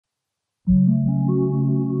Hi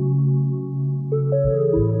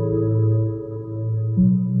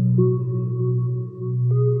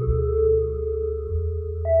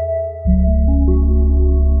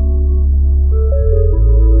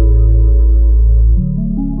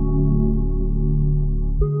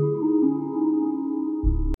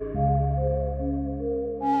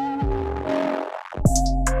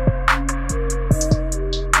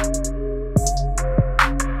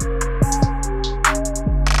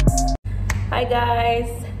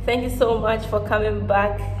guys, thank you so much for coming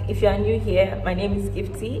back. If you are new here, my name is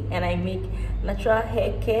Gifty and I make natural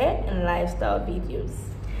hair care and lifestyle videos.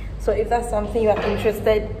 So if that's something you are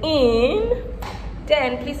interested in,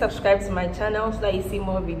 then please subscribe to my channel so that you see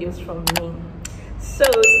more videos from me. So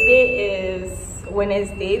today is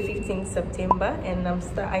Wednesday, 15th September, and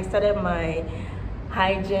I started my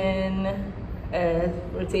hygiene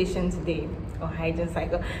rotation today, or hygiene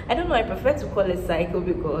cycle. I don't know, I prefer to call it cycle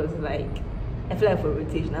because I feel like for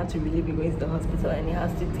rotation I have to really be going to the hospital and it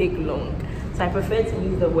has to take long. So I prefer to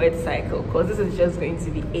use the word cycle because this is just going to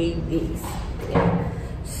be 8 days. Yeah.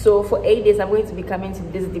 So for 8 days I'm going to be coming to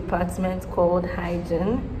this department called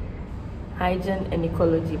hygiene and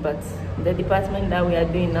ecology, but the department that we are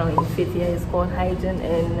doing now in 5th year is called hygiene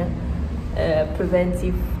and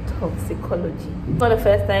preventive toxicology. It's not the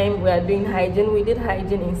first time we are doing hygiene. We did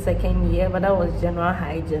hygiene in 2nd year, but that was general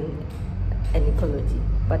hygiene and ecology.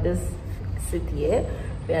 But this 5th year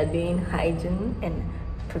we are doing hygiene and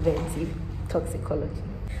preventive toxicology.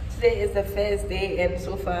 Today is the first day and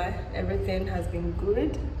so far everything has been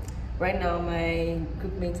good. Right now my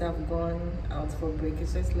group mates have gone out for break.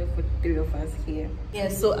 It's just left with 3 of us here. Yeah,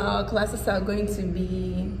 so our classes are going to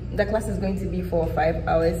be, the class is going to be for 5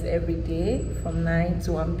 hours every day from 9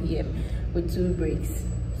 to 1 p.m. with 2 breaks.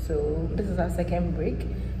 So this is our 2nd break.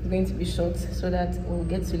 It's going to be short so that we'll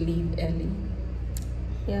get to leave early.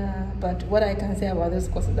 Yeah, but what I can say about this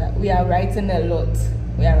course is that we are writing a lot.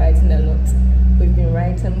 We've been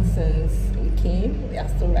writing since we came. We are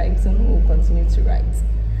still writing. We'll continue to write.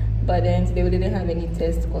 But then today we didn't have any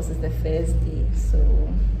test because it's the first day. So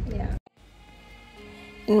yeah.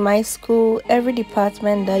 In my school, every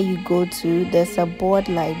department that you go to, there's a board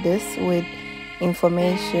like this with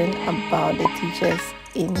information about the teachers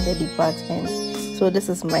in the department. So this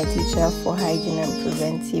is my teacher for hygiene and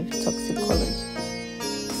preventive toxicology.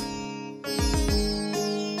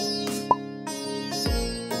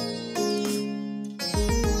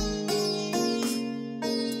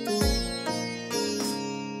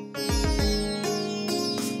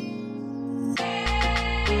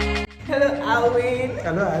 Hello, Alwin.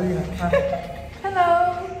 Hello, Alina. Hello,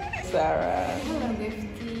 Sarah. Hello,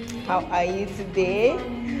 Gifty. How are you today?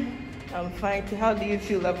 I'm fine. How do you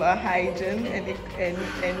feel about hygiene and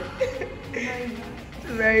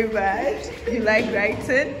very bad? You like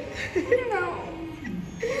writing? Hello.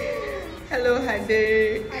 Hello,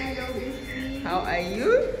 Hade. Hello, Gifty. How are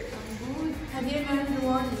you? I'm good. Have you learned the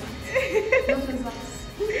word?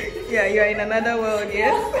 Yeah, you are in another world,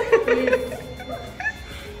 yes? Yes.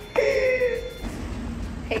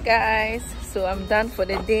 Hey guys, so I'm done for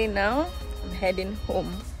the day now. I'm heading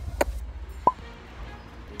home.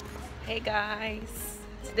 Hey guys,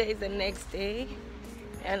 today is the next day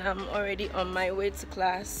and I'm already on my way to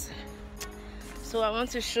class. So I want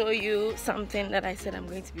to show you something that I said I'm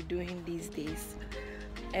going to be doing these days.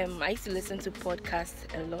 I used to listen to podcasts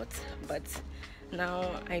a lot, but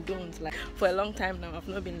now I don't. Like for a long time now I've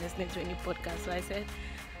not been listening to any podcast. So I said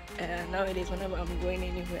nowadays whenever I'm going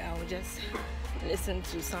anywhere I will just listen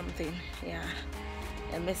to something, yeah,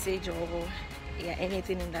 a message or yeah,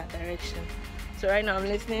 anything in that direction. So right now I'm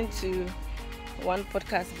listening to one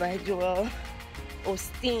podcast by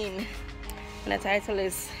Osteen and the title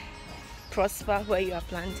is Prosper Where You Are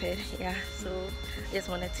Planted. Yeah, so I just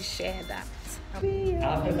wanted to share that.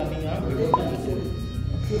 After coming out, we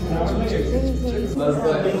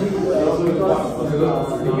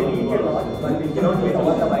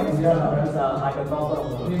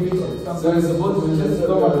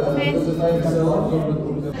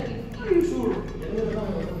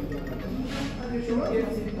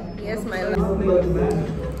Yes, my love.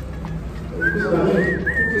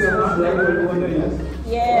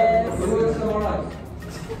 Yes.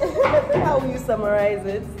 How will you summarize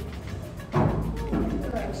it?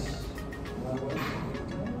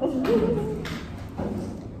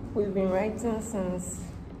 We've been writing since.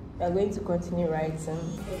 We are going to continue writing.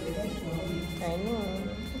 I know.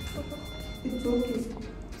 It's okay.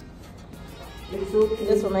 It's okay.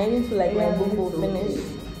 Just when I even feel like my book will finish.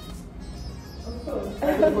 Of course.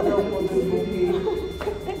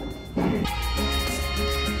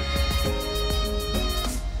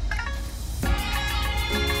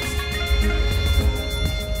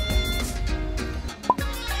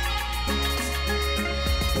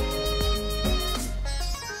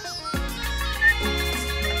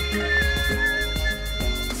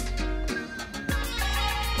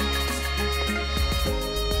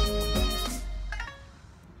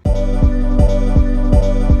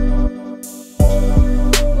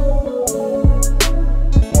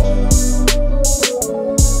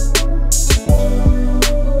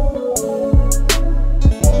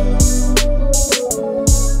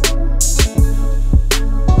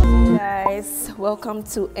 welcome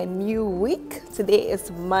to a new week. Today is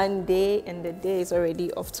Monday and the day is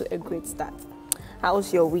already off to a great start.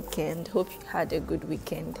 How's your weekend? Hope you had a good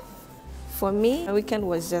weekend. For me, my weekend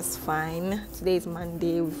was just fine. Today is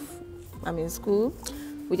Monday. I'm in school.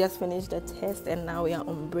 We just finished the test and now we are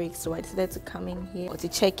on break, so I decided to come in here to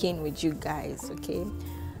check in with you guys, okay?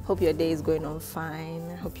 Hope your day is going on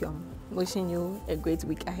fine. Hope I'm wishing you a great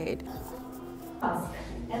week ahead. Ask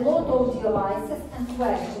a lot of devices and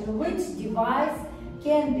question which device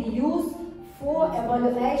can be used for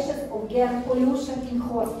evaluation of gas pollution in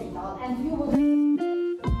hospital, and you will.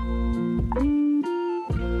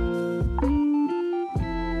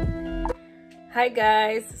 Hi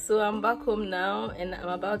guys, so I'm back home now and I'm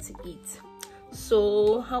about to eat.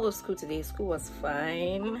 So how was school today? School was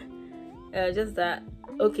fine. Just that,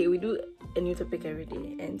 okay, we do a new topic every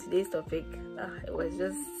day, and today's topic, it was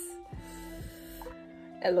just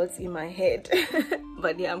a lot in my head.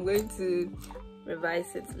 But yeah, I'm going to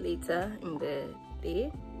revise it later in the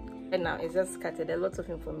day. And now it's just scattered, a lot of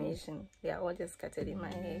information. They are all just scattered in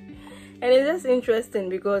my head. And it's just interesting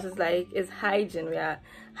because it's like, it's hygiene. We are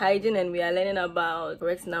hygiene and we are learning about the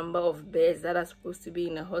correct number of beds that are supposed to be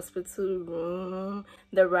in a hospital room,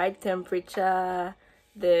 the right temperature,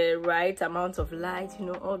 the right amount of light, you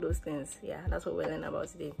know, all those things. Yeah, that's what we're learning about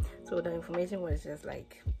today. So the information was just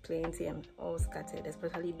like plenty and all scattered,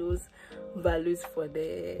 especially those values for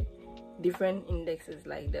the different indexes,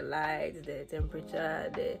 like the light, the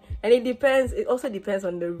temperature, and it depends. It also depends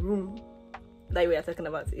on the room that we are talking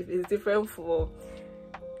about. If it's different for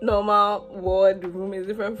normal ward room, it's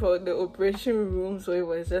different for the operation room. So it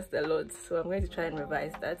was just a lot. So I'm going to try and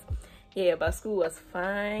revise that. Yeah, but school was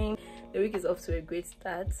fine. The week is off to a great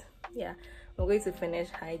start. Yeah, we're going to finish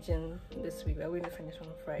hygiene this week. We're going to finish on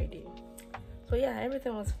Friday. So yeah,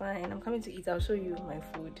 everything was fine. I'm coming to eat. I'll show you my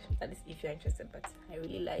food. That is if you're interested. But I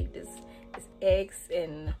really like this. It's eggs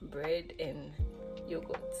and bread and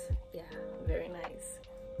yogurt. Yeah, very nice.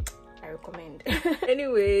 I recommend.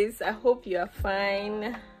 Anyways, I hope you are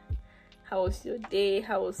fine. How was your day?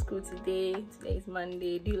 How was school today? Today is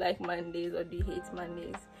Monday. Do you like Mondays or do you hate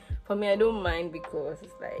Mondays? For me, I don't mind because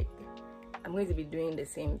it's like I'm going to be doing the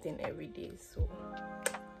same thing every day. So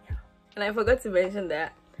yeah. And I forgot to mention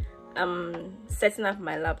that I'm setting up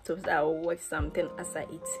my laptop that I will watch something as I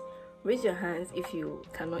eat. Raise your hands if you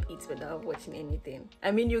cannot eat without watching anything.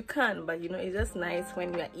 I mean, you can, but you know, it's just nice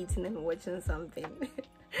when we are eating and watching something.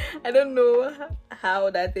 I don't know how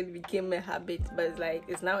that thing became a habit, but it's like,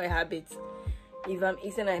 it's now a habit. If I'm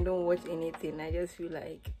eating and I don't watch anything, I just feel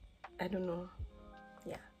like, I don't know.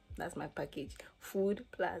 Yeah, that's my package. Food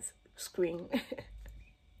plus screen.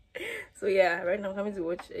 So yeah, right now I'm coming to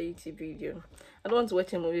watch a YouTube video. I don't want to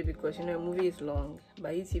watch a movie because, you know, a movie is long,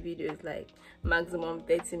 but YouTube video is like maximum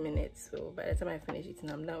 30 minutes. So by the time I finish eating,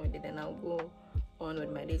 I'm done with it, and I'll go on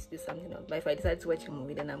with my day to do something else. But if I decide to watch a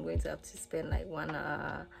movie, then I'm going to have to spend like 1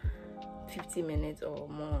 hour 50 minutes or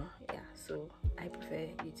more. Yeah, so I prefer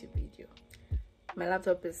YouTube video. My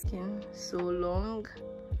laptop is so long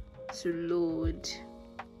to load.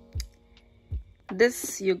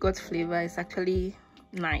 This yogurt flavor is actually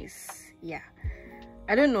nice. Yeah,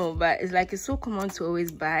 I don't know, but it's like, it's so common to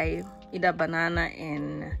always buy either banana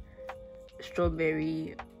and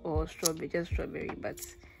strawberry or just strawberry. But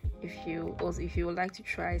if you would like to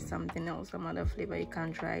try something else, some other flavor, you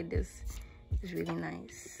can try this. It's really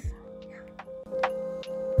nice.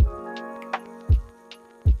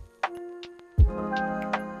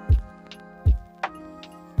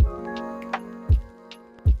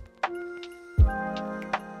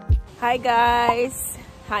 Hi guys,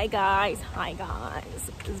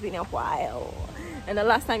 it's been a while, and the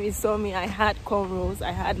last time you saw me I had cornrows.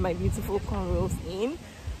 I had my beautiful cornrows in,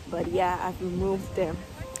 but yeah, I've removed them.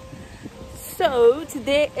 So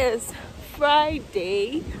today is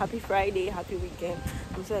Friday. Happy Friday, happy weekend.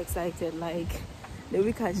 I'm so excited. Like, the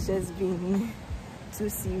week has just been too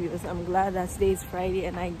serious. I'm glad that today is Friday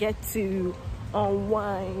and I get to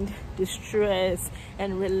unwind, distress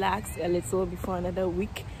and relax a little before another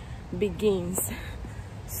week begins.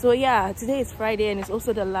 So yeah, today is Friday and it's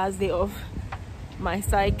also the last day of my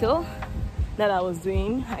cycle that I was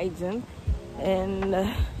doing hygiene.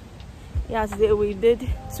 And yeah, today we did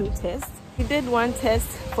 2 tests. We did 1 test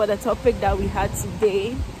for the topic that we had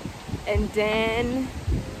today, and then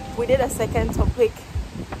we did a second topic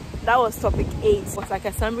that was topic 8. It was like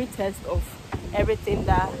a summary test of everything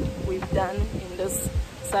that we've done in this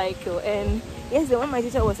cycle. And yes, when my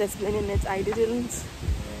teacher was explaining it, I didn't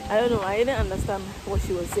understand what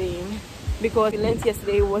she was saying, because we learned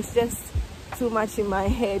yesterday was just too much in my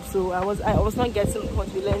head. So I was not getting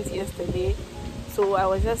what we learned yesterday, so I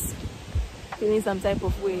was just feeling some type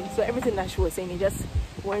of way. So everything that she was saying, it just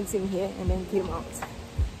went in here and then came out.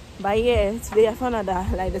 But yeah, today I found out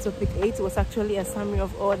that like the topic 8 was actually a summary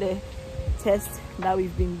of all the tests that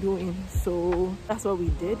we've been doing. So that's what we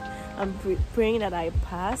did. I'm praying that I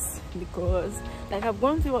pass, because like I've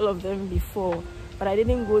gone through all of them before, but I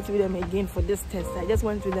didn't go through them again for this test. I just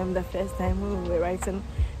went through them the first time when we were writing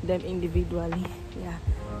them individually. Yeah,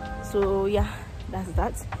 so yeah, that's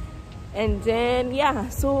that. And then yeah,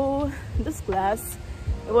 so this class,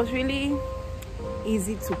 it was really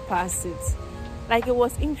easy to pass it. Like it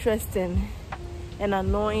was interesting and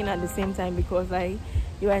annoying at the same time, because like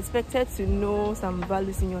you are expected to know some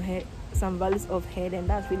values in your head, some values of head, and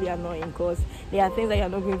that's really annoying because there are things that you're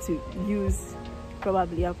not going to use.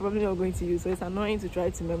 You're probably not going to use, so it's annoying to try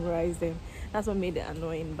to memorize them. That's what made it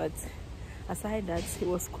annoying. But aside that, it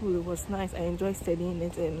was cool, it was nice. I enjoyed studying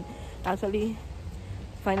it, and actually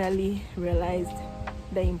finally realized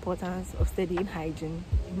the importance of studying hygiene.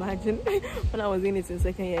 Imagine when I was in it in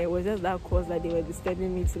second year, it was just that course that they were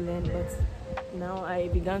studying me to learn, but now I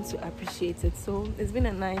began to appreciate it. So it's been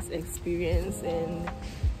a nice experience. And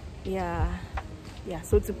yeah,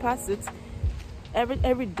 so to pass it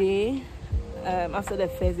every day after the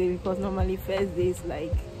first day, because normally first day is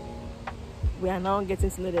like we are now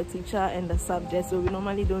getting to know the teacher and the subject, so we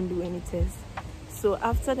normally don't do any tests. So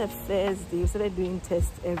after the first day, we started doing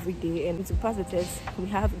tests every day, and to pass the test, we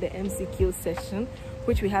have the MCQ session,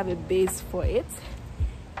 which we have a base for it,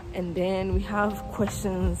 and then we have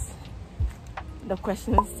questions, the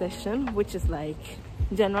questions session, which is like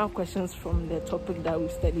general questions from the topic that we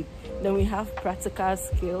studied. Then we have practical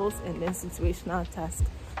skills and then situational tasks.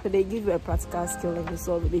 So they give you a practical skill and you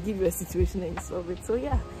solve it, they give you a situation and you solve it. So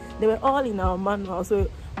yeah, they were all in our manual, so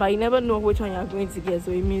but you never know which one you're going to get,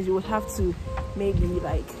 so it means you would have to maybe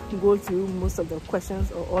like go through most of the questions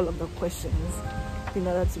or all of the questions in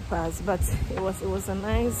order to pass. But it was a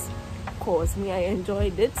nice course. Me, I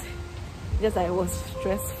enjoyed it. Just I was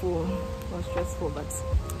stressful. But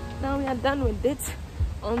now we are done with it.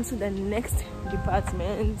 On to the next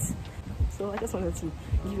department. So I just wanted to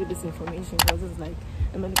give you this information because it's like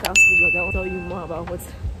a medical school blog. I will tell you more about what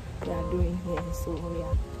we are doing here. So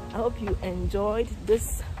yeah, I hope you enjoyed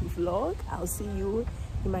this vlog. I'll see you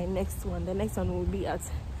in my next one. The next one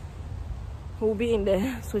will be in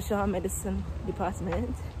the social medicine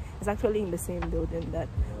department. It's actually in the same building that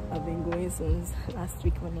I've been going since last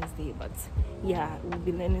week Wednesday, but yeah, we'll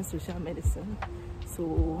be learning social medicine.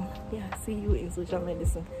 So yeah, see you in social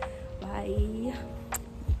medicine. Bye.